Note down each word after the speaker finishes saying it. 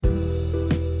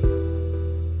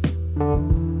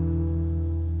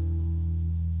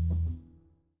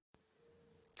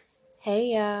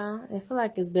Hey y'all, I feel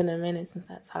like it's been a minute since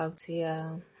I talked to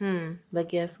y'all. But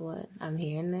guess what? I'm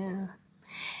here now.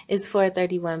 It's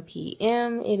 4:31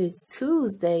 p.m. It is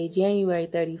Tuesday, January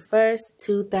 31st,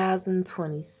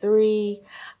 2023.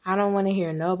 I don't want to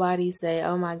hear nobody say,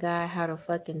 "Oh my God, how the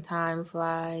fucking time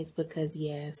flies," because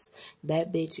yes,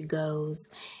 that bitch goes.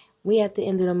 We at the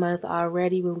end of the month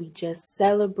already when we just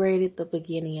celebrated the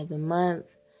beginning of the month,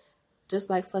 just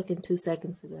like fucking 2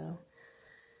 seconds ago.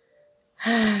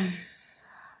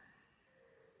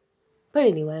 But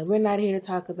anyway, we're not here to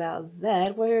talk about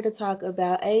that. We're here to talk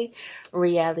about a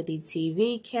reality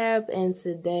TV cap. And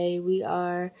today we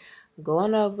are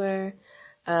going over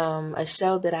a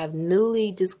show that I've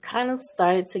newly just kind of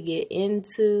started to get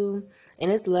into.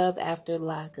 And it's Love After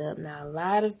Lockup. Now, a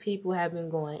lot of people have been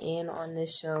going in on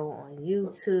this show on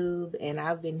YouTube. And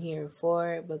I've been here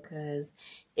for it because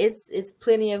it's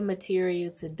plenty of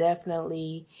material to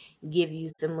definitely give you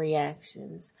some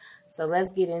reactions. So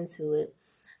let's get into it.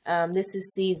 This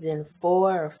is season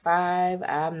 4 or 5.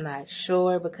 I'm not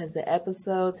sure because the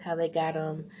episodes, how they got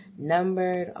them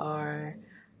numbered, are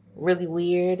really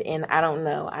weird. And I don't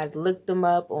know. I've looked them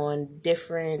up on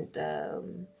different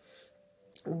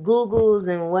Googles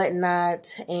and whatnot.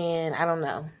 And I don't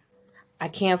know. I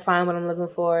can't find what I'm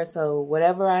looking for. So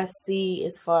whatever I see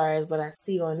as far as what I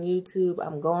see on YouTube,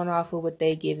 I'm going off of what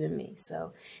they giving me.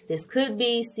 So this could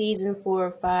be season 4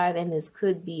 or 5. And this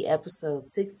could be episode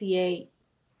 68.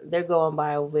 They're going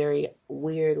by a very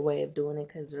weird way of doing it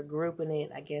because they're grouping it,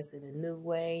 I guess, in a new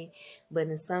way. But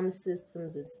in some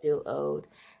systems, it's still old.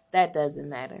 That doesn't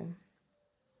matter.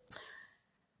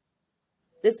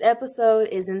 This episode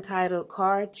is entitled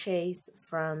Car Chase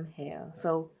from Hell.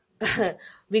 So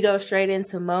we go straight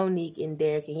into Monique and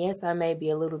Derek. And yes, I may be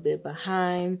a little bit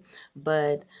behind,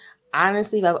 but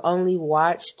honestly, I've only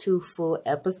watched 2 full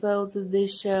episodes of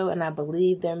this show, and I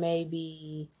believe there may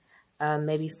be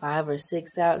maybe 5 or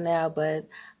 6 out now, but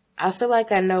I feel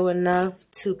like I know enough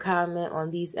to comment on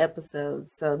these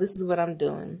episodes. So this is what I'm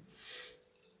doing.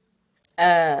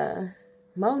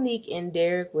 Monique and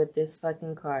Derek with this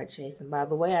fucking car chase. And by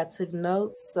the way, I took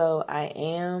notes, so I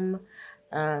am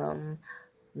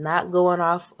not going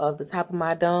off of the top of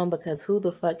my dome because who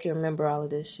the fuck can remember all of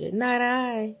this shit? Not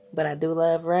I. But I do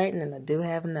love writing and I do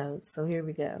have notes. So here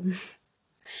we go.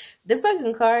 The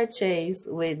fucking car chase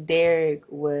with Derek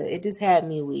it just had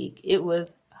me weak. It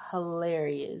was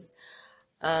hilarious.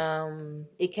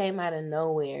 It came out of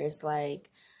nowhere. It's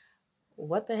like,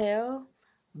 what the hell?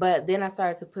 But then I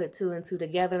started to put 2 and 2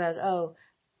 together. Like, oh,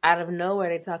 out of nowhere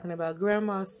they're talking about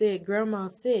grandma's sick,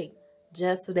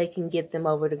 just so they can get them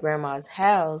over to grandma's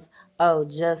house. Oh,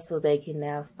 just so they can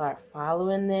now start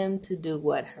following them to do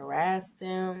what? Harass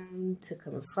them, to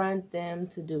confront them,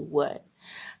 to do what?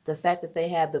 The fact that they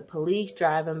have the police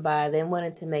driving by, they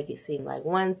wanted to make it seem like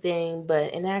one thing,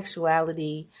 but in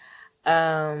actuality,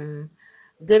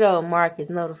 good old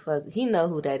Marcus, he know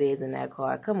who that is in that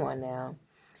car. Come on now.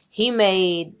 He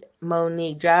made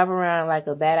Monique drive around like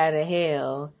a bat out of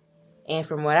hell. And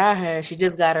from what I heard, she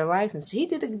just got her license. She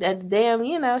did a damn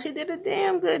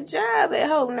good job at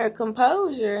holding her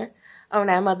composure on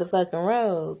that motherfucking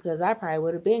road. Because I probably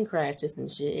would have been crashed and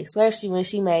shit. Especially when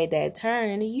she made that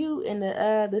turn and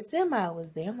the semi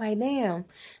was there. I'm like, damn,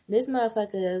 this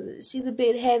motherfucker, she's a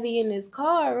bit heavy in this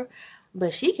car,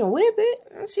 but she can whip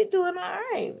it. She doing all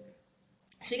right.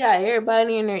 She got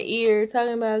everybody in her ear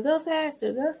talking about go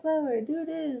faster, go slower, do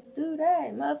this, do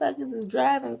that. Motherfuckers is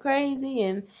driving crazy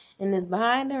and is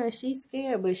behind her and she's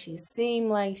scared, but she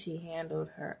seemed like she handled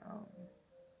her own.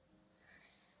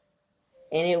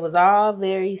 And it was all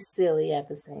very silly at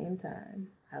the same time.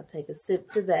 I'll take a sip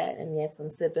to that. And yes, I'm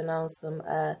sipping on some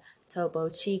Topo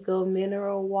Chico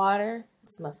mineral water.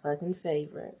 It's my fucking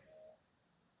favorite.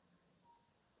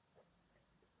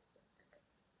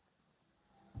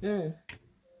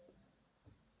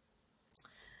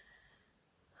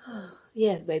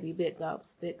 Yes, baby, big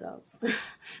gulps, big gulps.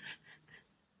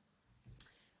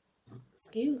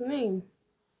 Excuse me.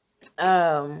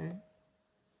 So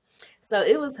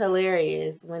it was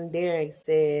hilarious when Derek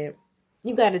said,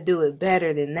 you got to do it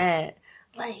better than that.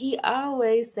 Like, he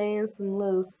always saying some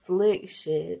little slick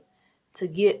shit to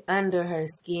get under her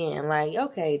skin. Like,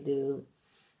 okay, dude,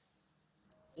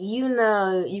 you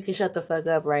know you can shut the fuck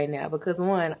up right now because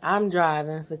 1, I'm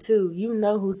driving. For 2, you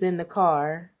know who's in the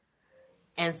car.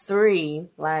 And 3,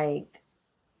 like,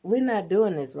 we're not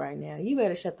doing this right now. You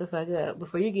better shut the fuck up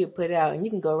before you get put out and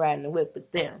you can go ride in the whip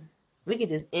with them. We could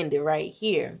just end it right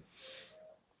here.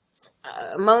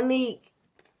 Monique,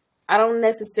 I don't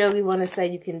necessarily want to say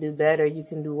you can do better, you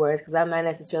can do worse, because I'm not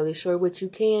necessarily sure what you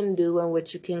can do and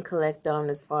what you can collect on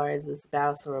as far as a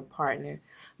spouse or a partner.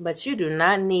 But you do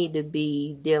not need to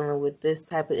be dealing with this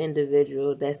type of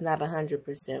individual that's not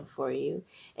 100% for you.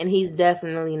 And he's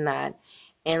definitely not.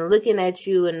 And looking at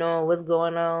you and knowing what's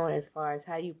going on as far as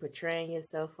how you portraying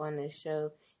yourself on this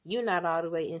show, you're not all the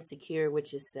way insecure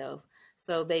with yourself.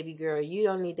 So, baby girl, you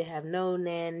don't need to have no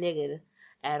nan nigga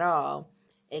at all.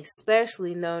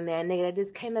 Especially knowing that nigga that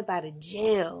just came up out of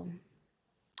jail.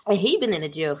 And he been in the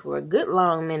jail for a good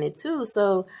long minute too.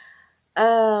 So,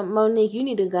 Monique, you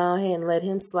need to go ahead and let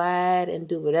him slide and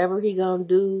do whatever he gonna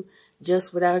do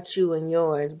just without you and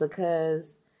yours, because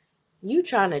you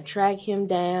trying to track him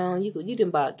down. You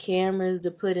done bought cameras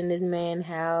to put in this man's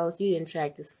house. You didn't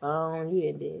track his phone. You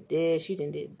didn't did this. You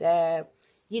didn't did that.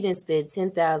 You didn't spend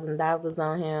 $10,000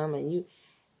 on him,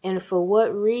 and for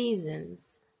what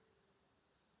reasons?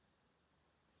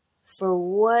 For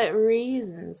what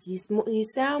reasons? You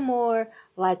sound more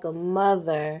like a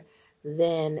mother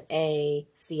than a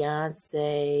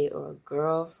fiance or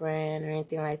girlfriend or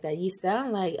anything like that. You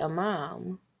sound like a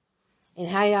mom. And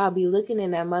how y'all be looking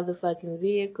in that motherfucking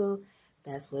vehicle,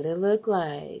 that's what it looked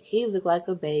like. He looked like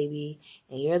a baby,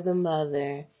 and you're the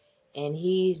mother, and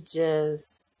he's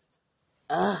just,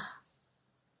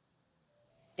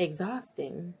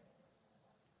 exhausting.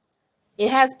 It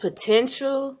has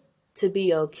potential to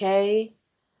be okay,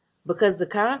 because the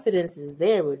confidence is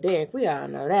there with Derek. We all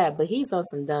know that. But he's on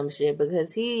some dumb shit,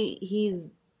 because he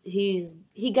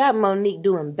got Monique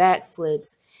doing backflips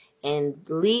and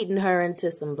leading her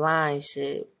into some blind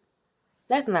shit.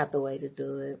 That's not the way to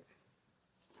do it.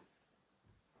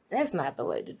 That's not the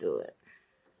way to do it.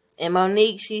 And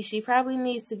Monique, she probably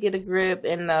needs to get a grip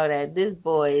and know that this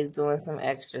boy is doing some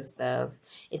extra stuff.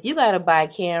 If you got to buy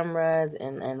cameras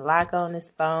and lock on his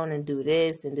phone and do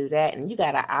this and do that, and you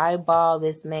got to eyeball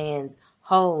this man's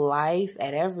whole life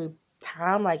at every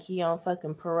time like he on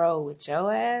fucking parole with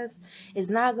your ass,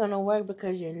 it's not going to work,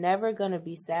 because you're never going to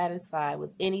be satisfied with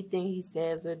anything he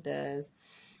says or does.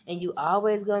 And you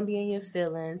always gonna be in your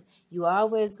feelings. You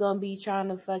always gonna be trying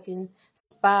to fucking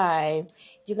spy.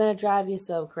 You're gonna drive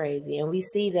yourself crazy. And we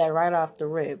see that right off the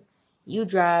rip. You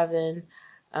driving,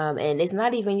 and it's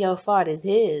not even your fault, it's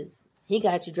his. He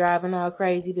got you driving all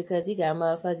crazy because he got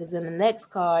motherfuckers in the next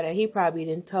car that he probably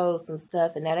done told some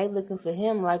stuff, and now they looking for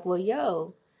him like, well,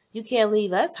 yo, you can't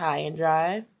leave us high and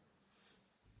dry.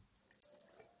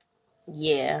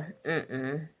 Yeah,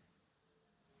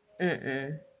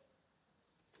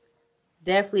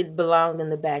 definitely belonged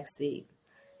in the back seat.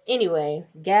 Anyway,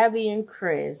 Gabby and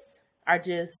Chris are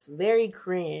just very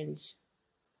cringe.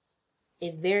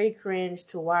 It's very cringe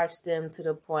to watch them, to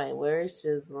the point where it's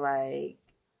just like,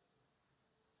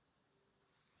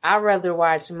 I'd rather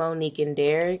watch Monique and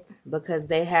Derek, because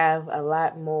they have a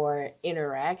lot more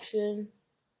interaction,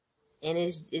 and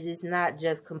it is not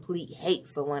just complete hate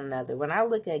for one another. When I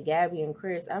look at Gabby and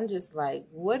Chris, I'm just like,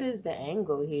 what is the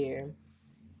angle here?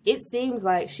 It seems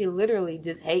like she literally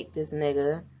just hate this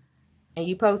nigga, and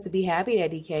you supposed to be happy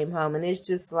that he came home, and it's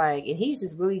just like, and he's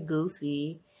just really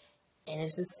goofy, and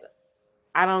it's just,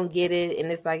 I don't get it,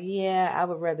 and it's like, yeah, I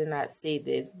would rather not see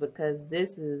this, because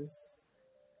this is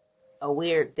a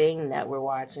weird thing that we're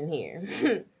watching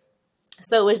here.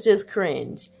 So it's just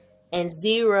cringe, and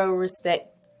zero respect.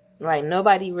 Like,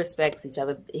 nobody respects each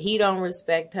other. He don't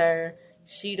respect her,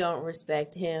 she don't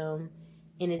respect him,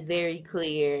 and it's very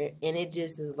clear, and it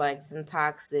just is like some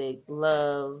toxic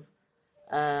love.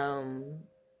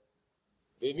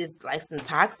 It just like some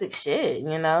toxic shit,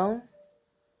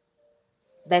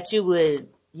 that you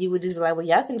would just be like, well,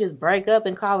 y'all can just break up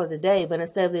and call it a day. But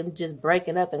instead of them just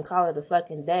breaking up and call it a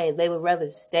fucking day, they would rather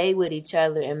stay with each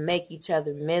other and make each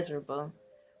other miserable.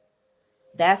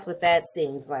 That's what that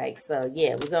seems like. So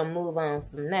yeah, we're gonna move on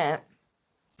from that.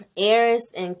 Eris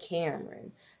and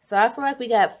Cameron. So I feel like we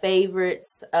got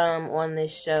favorites on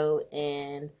this show,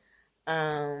 and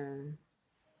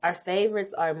our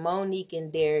favorites are Monique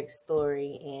and Derek's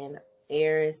story and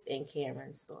Eris and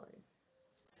Cameron's story.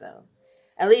 So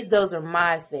at least those are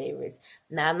my favorites.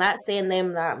 Now, I'm not saying they're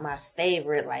not my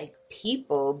favorite, like,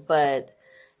 people, but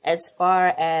as far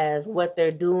as what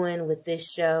they're doing with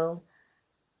this show,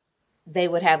 they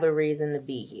would have a reason to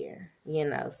be here,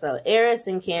 So Eris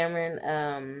and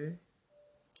Cameron,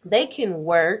 they can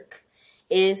work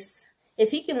if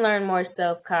he can learn more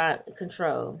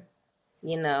self-control,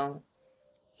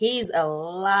 He's a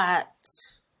lot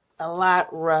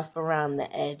rough around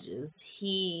the edges.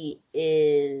 He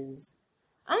is,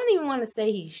 I don't even want to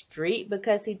say he's street,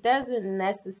 because he doesn't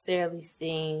necessarily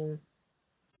seem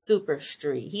super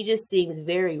street. He just seems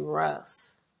very rough.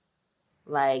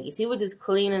 Like, if he would just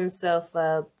clean himself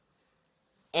up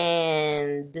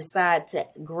and decide to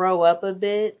grow up a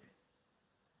bit,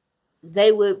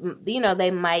 they would,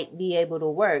 they might be able to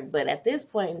work. But at this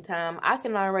point in time, I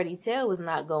can already tell it's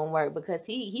not going to work, because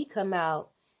he come out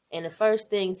and the first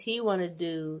things he want to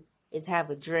do is have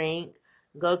a drink,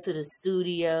 go to the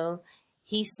studio.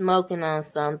 He's smoking on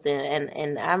something,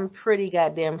 and I'm pretty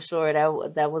goddamn sure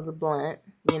that was a blunt,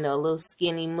 a little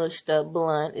skinny mushed up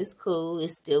blunt. It's cool.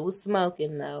 It still was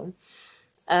smoking though.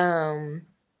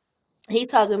 He's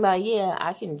talking about, yeah,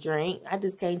 I can drink. I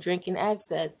just can't drink in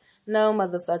excess. No,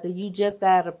 motherfucker, you just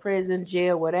got out of prison,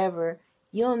 jail, whatever.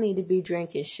 You don't need to be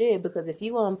drinking shit, because if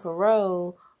you on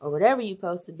parole or whatever you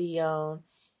supposed to be on,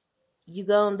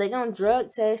 they gonna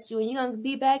drug test you and you're gonna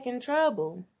be back in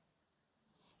trouble.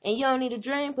 And you don't need to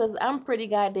drink, because I'm pretty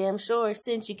goddamn sure,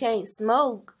 since you can't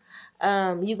smoke,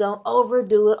 you gonna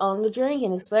overdo it on the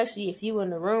drinking, especially if you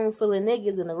in a room full of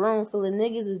niggas and the room full of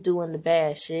niggas is doing the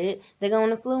bad shit. They're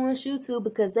gonna influence you too,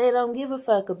 because they don't give a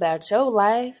fuck about your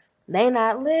life. They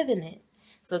not living it.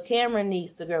 So Cameron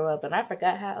needs to grow up. And I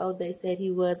forgot how old they said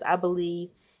he was. I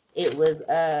believe it was,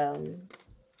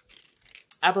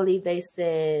 I believe they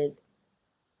said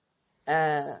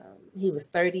he was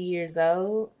 30 years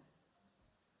old.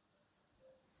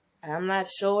 I'm not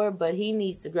sure, but he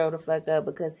needs to grow the fuck up,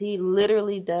 because he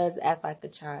literally does act like a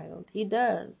child. He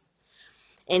does.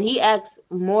 And he acts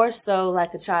more so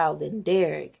like a child than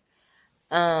Derek.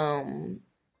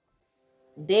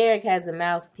 Derek has a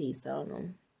mouthpiece on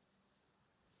him.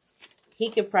 He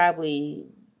could probably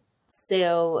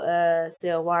sell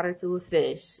water to a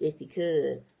fish if he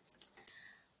could.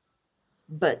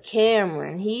 But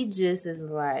Cameron, he just is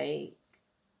like,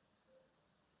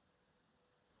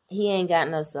 he ain't got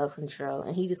no self-control,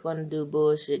 and he just want to do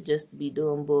bullshit just to be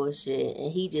doing bullshit,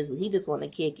 and he just want to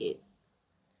kick it.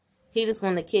 He just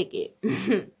want to kick it.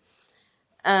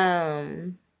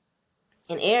 And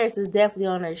Eris is definitely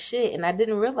on her shit, and I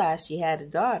didn't realize she had a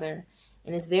daughter.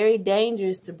 And it's very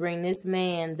dangerous to bring this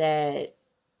man that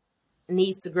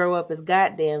needs to grow up his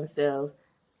goddamn self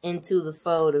into the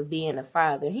fold of being a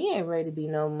father. He ain't ready to be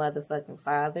no motherfucking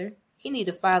father. He need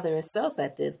to father himself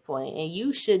at this point, and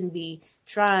you shouldn't be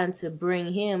trying to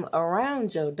bring him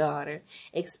around your daughter,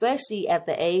 especially at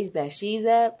the age that she's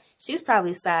at. She's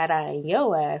probably side-eyeing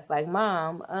your ass like,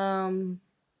 Mom,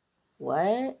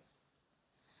 what?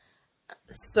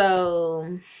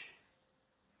 So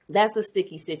that's a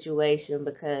sticky situation,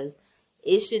 because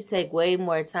it should take way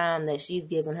more time that she's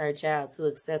giving her child to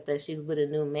accept that she's with a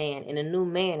new man, and a new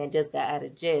man that just got out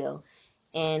of jail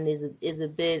and is a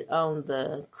bit on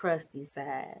the crusty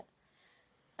side.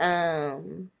 Yeah,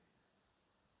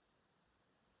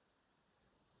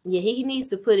 he needs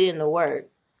to put in the work.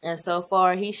 And so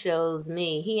far, he shows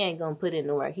me he ain't gonna put in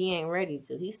the work. He ain't ready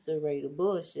to. He's still ready to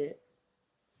bullshit.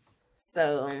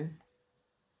 So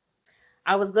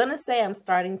I was gonna say I'm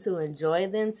starting to enjoy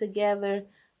them together,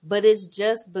 but it's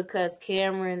just because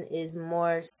Cameron is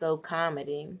more so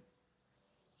comedy.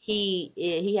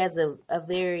 He has a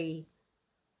very,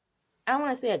 I don't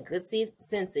want to say a good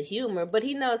sense of humor, but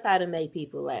he knows how to make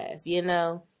people laugh,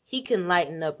 He can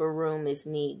lighten up a room if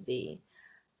need be.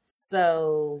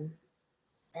 So,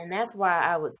 and that's why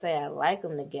I would say I like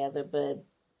them together, but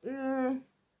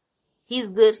he's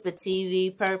good for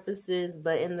TV purposes,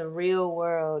 but in the real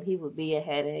world, he would be a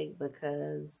headache,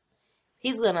 because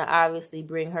he's going to obviously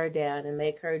bring her down and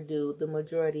make her do the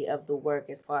majority of the work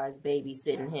as far as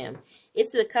babysitting him.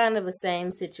 It's a kind of a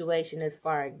same situation as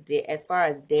far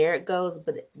as Derek goes,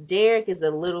 but Derek is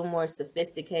a little more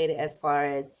sophisticated as far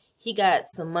as he got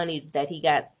some money that he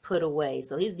got put away.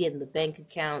 So he's getting the bank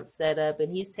account set up,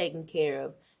 and he's taking care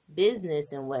of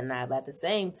business and whatnot. But at the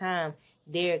same time,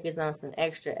 Derek is on some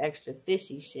extra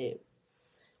fishy shit.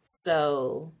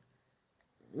 So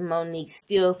Monique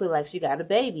still feel like she got to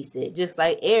babysit, just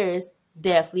like Eris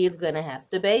definitely is gonna have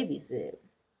to babysit.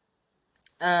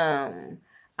 I'm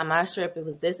not sure if it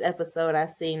was this episode I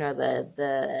seen or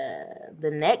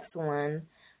the next one,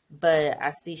 but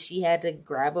I see she had to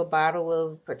grab a bottle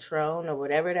of Patron or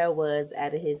whatever that was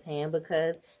out of his hand,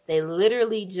 because they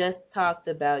literally just talked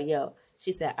about,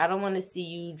 she said, I don't want to see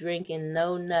you drinking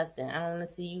no nothing. I don't want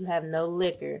to see you have no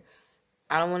liquor.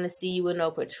 I don't want to see you with no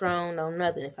Patron, no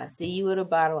nothing. If I see you with a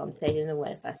bottle, I'm taking it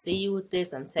away. If I see you with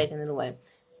this, I'm taking it away.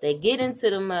 They get into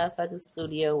the motherfucking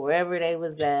studio, wherever they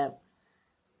was at,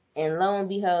 and lo and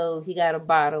behold, he got a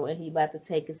bottle, and he about to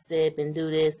take a sip and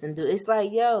do this and do. It's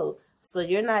like, so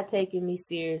you're not taking me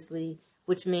seriously,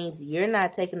 which means you're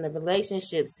not taking the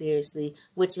relationship seriously,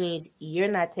 which means you're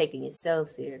not taking yourself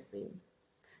seriously.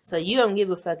 So you don't give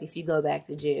a fuck if you go back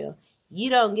to jail. You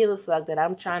don't give a fuck that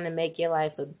I'm trying to make your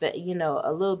life a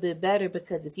little bit better,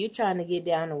 because if you're trying to get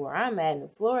down to where I'm at in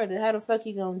Florida, how the fuck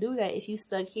you gonna do that if you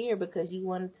stuck here because you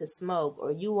wanted to smoke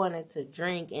or you wanted to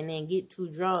drink and then get too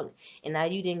drunk and now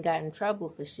you didn't got in trouble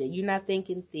for shit? You're not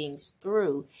thinking things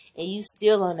through and you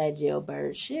still on that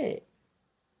jailbird shit.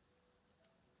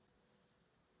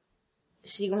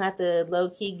 She gonna have to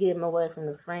low-key get him away from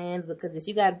the friends, because if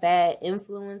you got bad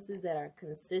influences that are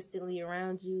consistently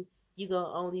around you, you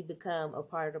gonna only become a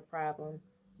part of the problem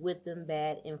with them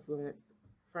bad influenced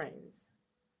friends.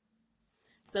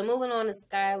 So moving on to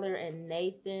Skylar and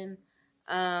Nathan.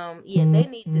 Yeah, they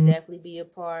need to definitely be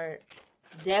apart.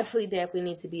 Definitely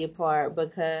need to be apart,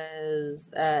 because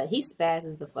he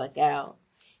spazzes the fuck out.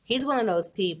 He's one of those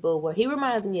people where he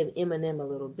reminds me of Eminem a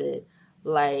little bit.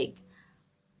 Like,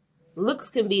 looks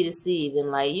can be deceiving.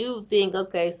 Like, you think,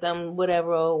 okay, some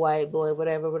whatever old white boy,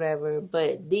 whatever,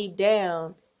 but deep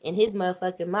down in his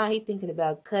motherfucking mind, he thinking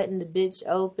about cutting the bitch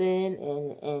open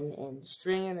and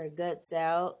stringing her guts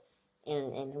out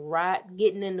and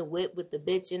getting in the whip with the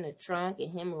bitch in the trunk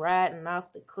and him riding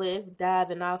off the cliff,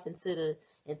 diving off into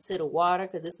the water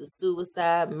because it's a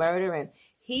suicide murder. And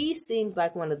he seems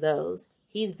like one of those.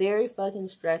 He's very fucking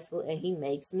stressful and he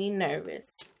makes me nervous.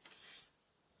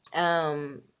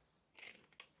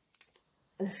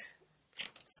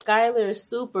 Skylar is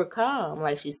super calm.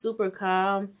 Like, she's super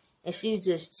calm and she's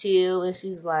just chill and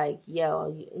she's like,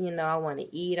 yo, I want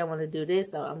to eat, I want to do this,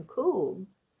 so I'm cool.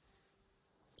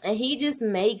 And he just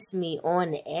makes me on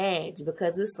the edge,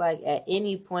 because it's like at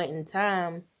any point in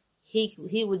time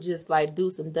he would just like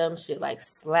do some dumb shit, like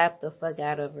slap the fuck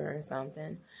out of her or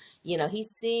something. He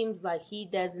seems like he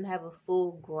doesn't have a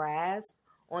full grasp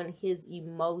on his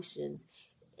emotions,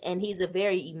 and he's a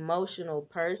very emotional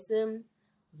person,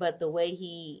 but the way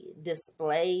he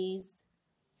displays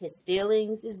his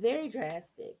feelings is very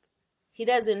drastic. He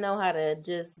doesn't know how to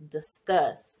just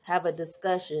have a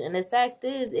discussion. And the fact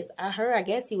is, I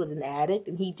guess he was an addict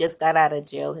and he just got out of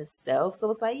jail himself. So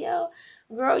it's like, yo,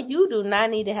 girl, you do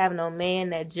not need to have no man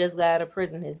that just got out of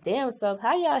prison his damn self.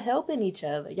 How y'all helping each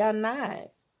other? Y'all not.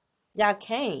 Y'all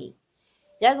can't.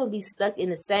 Y'all gonna be stuck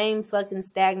in the same fucking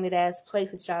stagnant ass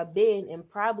place that y'all been, and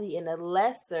probably in a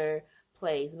lesser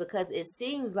place, because it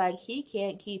seems like he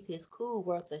can't keep his cool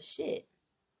worth of shit.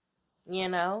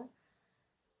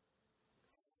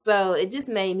 So it just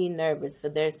made me nervous for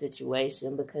their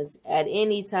situation, because at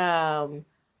any time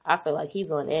I feel like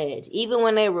he's on edge. Even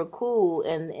when they were cool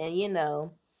and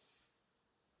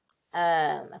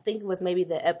I think it was maybe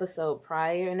the episode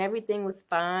prior and everything was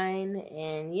fine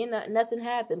and nothing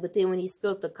happened. But then when he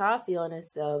spilled the coffee on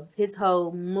himself, his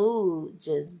whole mood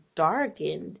just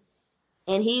darkened.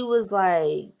 And he was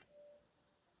like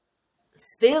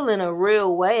feeling a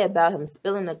real way about him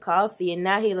spilling the coffee, and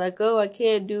now he like, oh, I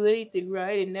can't do anything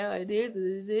right, and now it is,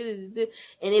 and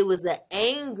it was an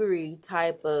angry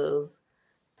type of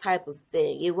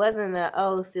thing. It wasn't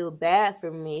oh, feel bad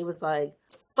for me. It was like,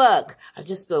 fuck, I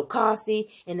just spilled coffee,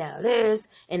 and now this,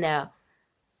 and now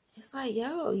it's like,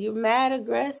 yo, you're mad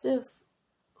aggressive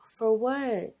for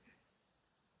what?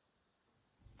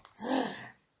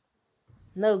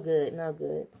 No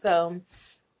good. So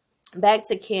back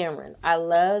to Cameron. I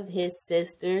love his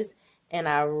sisters and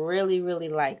I really, really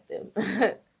like them.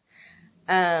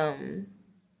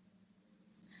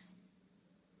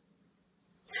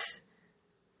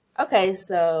 Okay,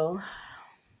 so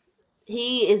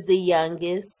he is the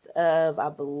youngest of, I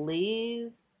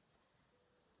believe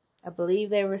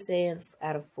they were saying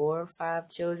out of 4 or 5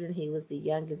 children, he was the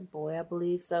youngest boy, I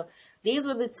believe. So these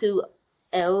were the 2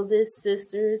 eldest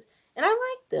sisters, and I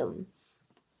liked them.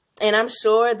 And I'm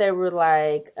sure they were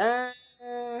like,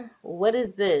 what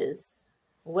is this?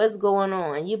 What's going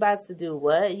on? You about to do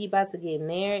what? You about to get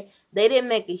married? They didn't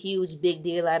make a huge big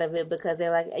deal out of it, because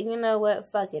they're like, you know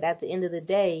what? Fuck it. At the end of the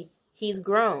day, he's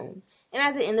grown. And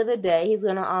at the end of the day, he's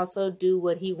going to also do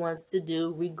what he wants to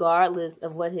do, regardless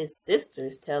of what his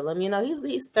sisters tell him.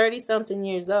 He's 30-something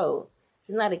years old.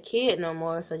 He's not a kid no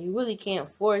more, so you really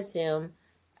can't force him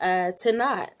to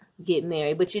not get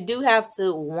married. But you do have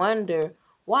to wonder,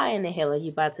 why in the hell are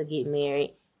you about to get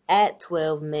married at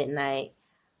 12 midnight?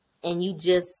 And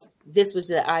this was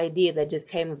the idea that just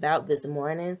came about this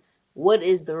morning. What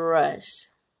is the rush?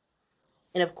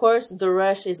 And of course, the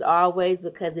rush is always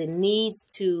because it needs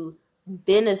to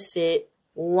benefit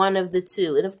one of the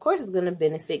 2. And of course, it's going to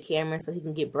benefit Cameron, so he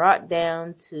can get brought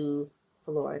down to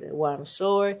Florida. Well, I'm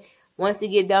sure once he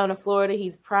get down to Florida,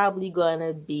 he's probably going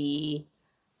to be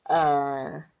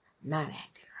not acting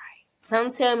right.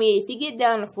 Some tell me if he get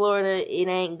down to Florida, it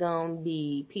ain't going to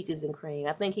be peaches and cream.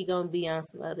 I think he going to be on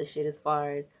some other shit as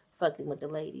far as fucking with the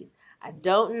ladies. I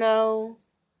don't know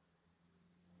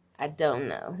I don't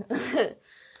know.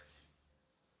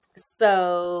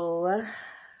 So,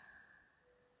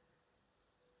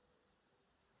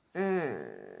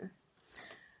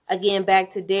 again,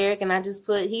 back to Derek, and I just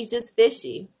put, he's just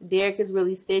fishy. Derek is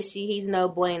really fishy. He's no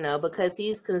bueno because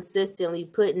he's consistently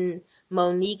putting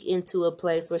Monique into a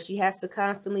place where she has to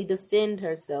constantly defend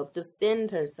herself,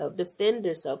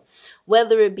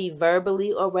 whether it be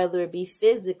verbally or whether it be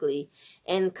physically,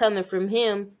 and coming from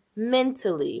him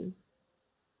mentally,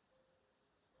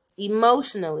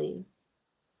 emotionally.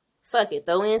 Fuck it,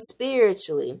 throw in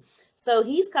spiritually. So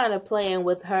he's kind of playing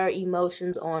with her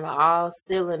emotions on all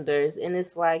cylinders. And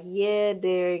it's like, yeah,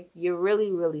 Derek, you're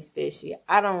really, really fishy.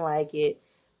 I don't like it.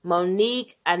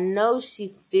 Monique, I know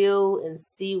she feel and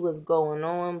see what's going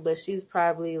on, but she's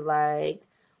probably like,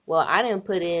 well, I didn't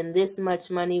put in this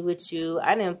much money with you.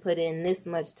 I didn't put in this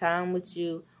much time with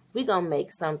you. We gonna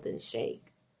make something shake.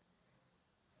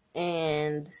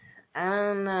 And I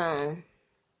don't know.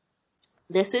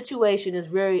 Their situation is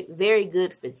very, very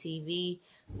good for TV,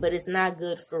 but it's not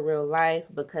good for real life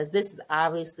because this is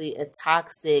obviously a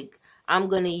toxic, I'm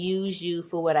going to use you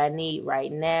for what I need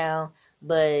right now,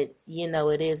 but you know,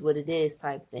 it is what it is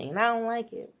type thing. And I don't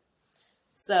like it.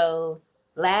 So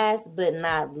last but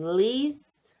not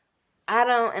least, I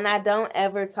don't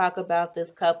ever talk about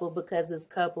this couple because this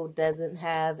couple doesn't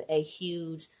have a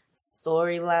huge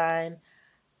storyline.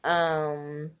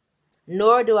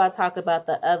 Nor do I talk about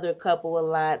the other couple a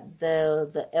lot.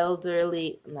 The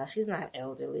elderly, no, she's not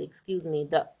elderly. Excuse me.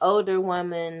 The older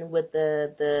woman with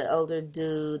the older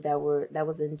dude that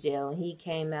was in jail, and he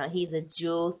came out. He's a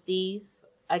jewel thief,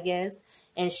 I guess,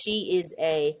 and she is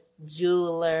a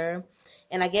jeweler,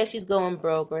 and I guess she's going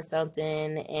broke or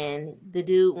something. And the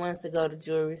dude wants to go to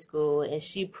jewelry school, and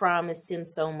she promised him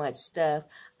so much stuff.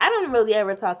 I don't really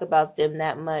ever talk about them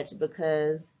that much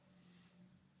because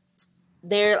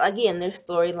their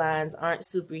storylines aren't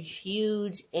super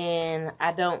huge, and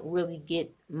I don't really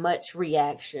get much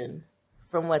reaction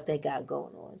from what they got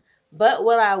going on. But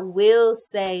what I will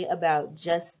say about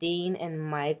Justine and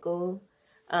Michael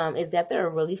is that they're a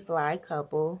really fly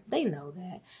couple. They know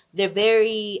that. They're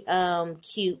very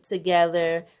cute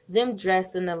together. Them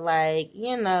dressing alike,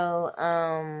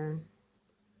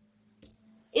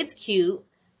 it's cute.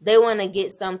 They want to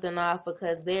get something off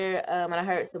because they're, and I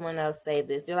heard someone else say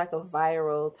this, they're like a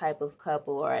viral type of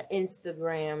couple or an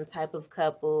Instagram type of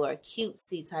couple or a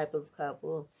cutesy type of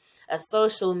couple, a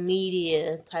social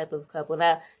media type of couple.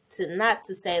 Now, not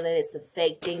to say that it's a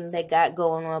fake thing they got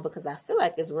going on because I feel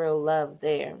like it's real love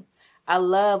there. I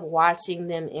love watching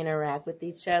them interact with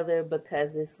each other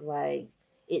because it's like,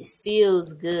 it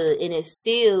feels good and it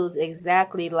feels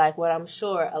exactly like what I'm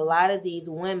sure a lot of these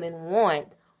women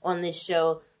want on this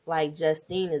show, like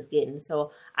Justine is getting.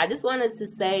 So I just wanted to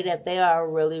say that they are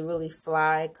a really, really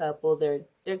fly couple.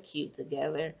 They're cute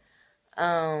together.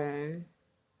 I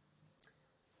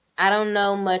don't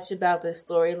know much about their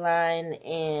storyline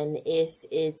and if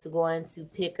it's going to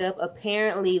pick up.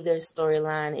 Apparently their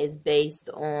storyline is based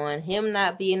on him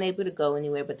not being able to go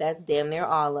anywhere, but that's damn near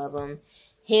all of them.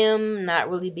 Him not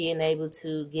really being able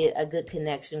to get a good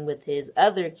connection with his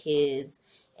other kids,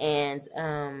 and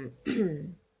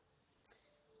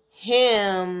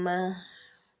him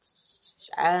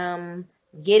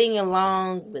getting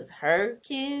along with her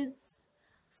kids,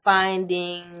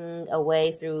 finding a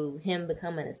way through him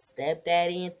becoming a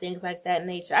stepdaddy and things like that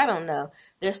nature. I don't know.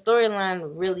 Their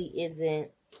storyline really isn't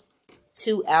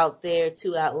too out there,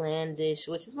 too outlandish,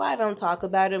 which is why I don't talk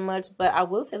about it much. But I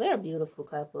will say they're a beautiful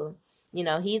couple. You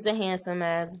know, he's a handsome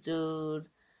ass dude.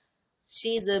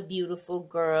 She's a beautiful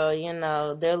girl. You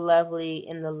know, they're lovely,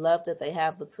 and the love that they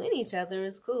have between each other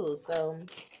is cool. So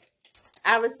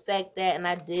I respect that, and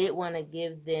I did want to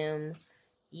give them,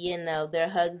 their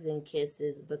hugs and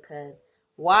kisses, because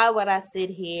why would I sit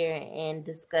here and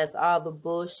discuss all the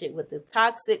bullshit with the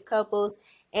toxic couples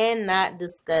and not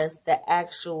discuss the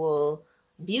actual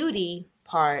beauty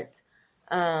part?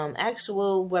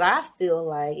 Actual, what I feel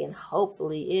like and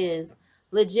hopefully is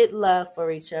legit love for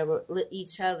each other,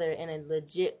 and a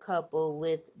legit couple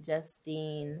with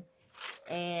Justine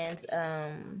and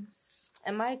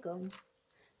Michael.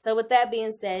 So with that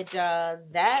being said, y'all,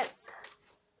 that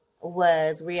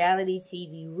was reality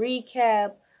TV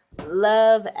recap.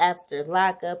 Love after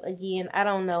Lockup. Again, I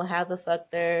don't know how the fuck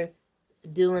they're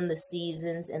doing the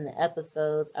seasons and the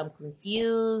episodes. I'm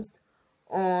confused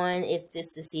on if this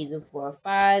is season 4 or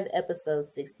 5, episode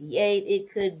 68.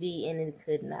 It could be and it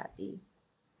could not be.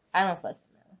 I don't fucking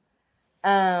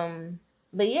know.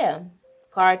 But yeah,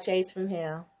 car chase from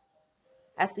hell.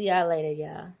 I see y'all later,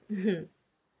 y'all.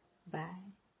 Bye.